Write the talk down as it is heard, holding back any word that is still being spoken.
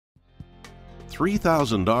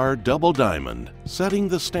3000R Double Diamond, setting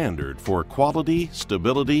the standard for quality,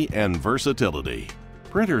 stability, and versatility.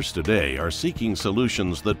 Printers today are seeking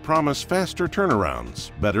solutions that promise faster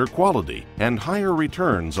turnarounds, better quality, and higher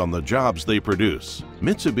returns on the jobs they produce.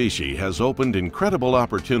 Mitsubishi has opened incredible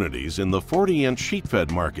opportunities in the 40-inch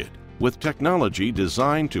sheet-fed market, with technology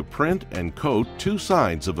designed to print and coat two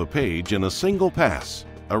sides of a page in a single pass.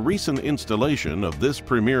 A recent installation of this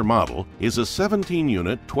premier model is a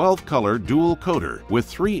 17-unit, 12-color dual coater with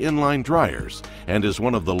 3 inline dryers and is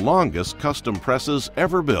one of the longest custom presses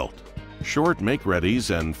ever built. Short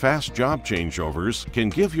make-readies and fast job changeovers can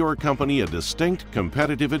give your company a distinct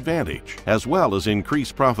competitive advantage, as well as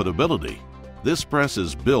increase profitability. This press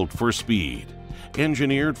is built for speed.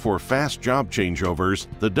 Engineered for fast job changeovers,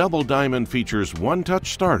 the Double Diamond features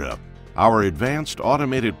one-touch startup. Our advanced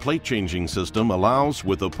automated plate changing system allows,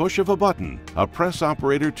 with a push of a button, a press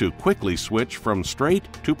operator to quickly switch from straight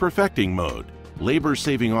to perfecting mode.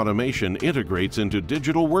 Labor-saving automation integrates into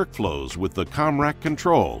digital workflows with the ComRack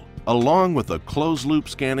control, along with a closed-loop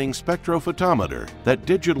scanning spectrophotometer that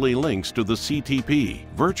digitally links to the CTP,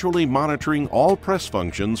 virtually monitoring all press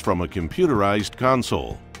functions from a computerized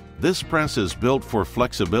console. This press is built for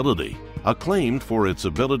flexibility, acclaimed for its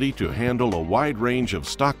ability to handle a wide range of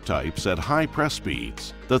stock types at high press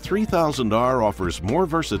speeds. The 3000R offers more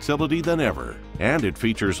versatility than ever, and it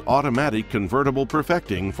features automatic convertible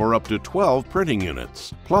perfecting for up to 12 printing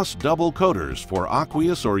units, plus double coaters for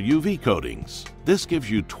aqueous or UV coatings. This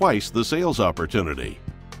gives you twice the sales opportunity.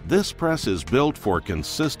 This press is built for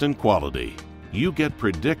consistent quality. You get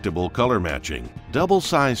predictable color matching.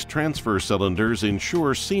 Double-sized transfer cylinders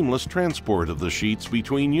ensure seamless transport of the sheets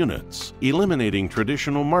between units, eliminating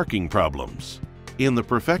traditional marking problems. In the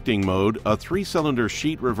perfecting mode, a 3-cylinder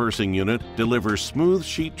sheet reversing unit delivers smooth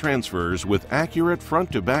sheet transfers with accurate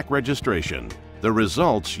front-to-back registration. The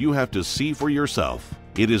results you have to see for yourself.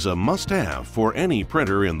 It is a must-have for any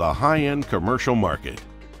printer in the high-end commercial market.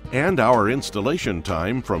 And our installation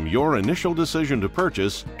time from your initial decision to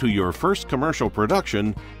purchase to your first commercial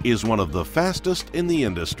production is one of the fastest in the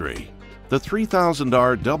industry. The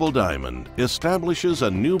 3000R Double Diamond establishes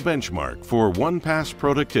a new benchmark for one-pass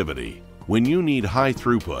productivity. When you need high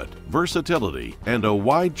throughput, versatility, and a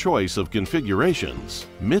wide choice of configurations,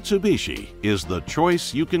 Mitsubishi is the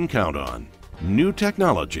choice you can count on. New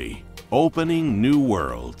technology, opening new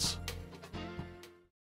worlds.